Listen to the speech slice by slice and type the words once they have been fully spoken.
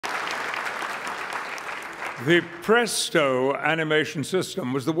The Presto Animation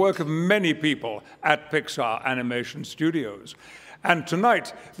System was the work of many people at Pixar Animation Studios. And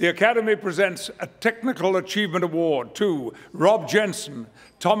tonight, the Academy presents a Technical Achievement Award to Rob Jensen,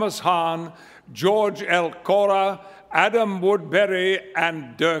 Thomas Hahn, George ElKoura, Adam Woodbury,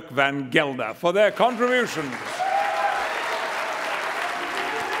 and Dirk van Gelder for their contributions.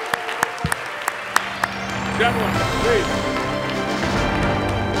 Gentlemen, please.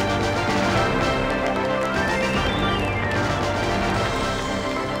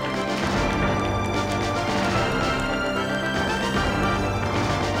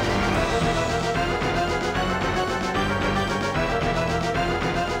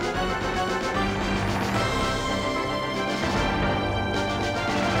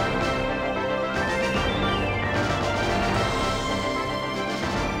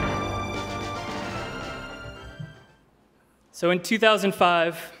 So in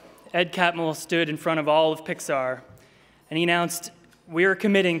 2005, Ed Catmull stood in front of all of Pixar, and he announced, "We are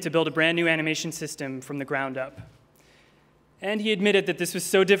committing to build a brand new animation system from the ground up." And he admitted that this was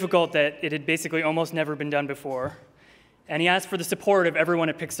so difficult that it had basically almost never been done before, and he asked for the support of everyone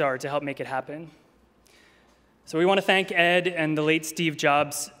at Pixar to help make it happen. So we want to thank Ed and the late Steve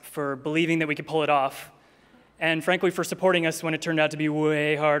Jobs for believing that we could pull it off, and frankly for supporting us when it turned out to be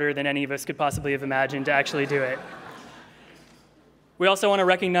way harder than any of us could possibly have imagined to actually do it. We also want to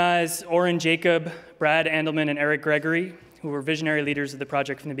recognize Oren Jacob, Brad Andelman, and Eric Gregory, who were visionary leaders of the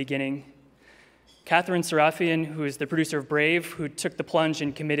project from the beginning. Catherine Serafian, who is the producer of Brave, who took the plunge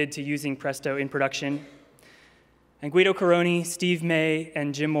and committed to using Presto in production. And Guido Caroni, Steve May,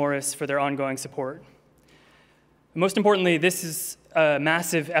 and Jim Morris for their ongoing support. Most importantly, this is a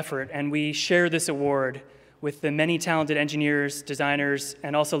massive effort, and we share this award with the many talented engineers, designers,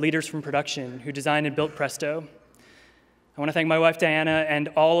 and also leaders from production who designed and built Presto. I want to thank my wife, Diana, and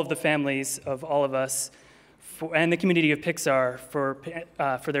all of the families of all of us and the community of Pixar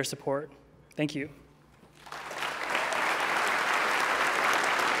for their support. Thank you.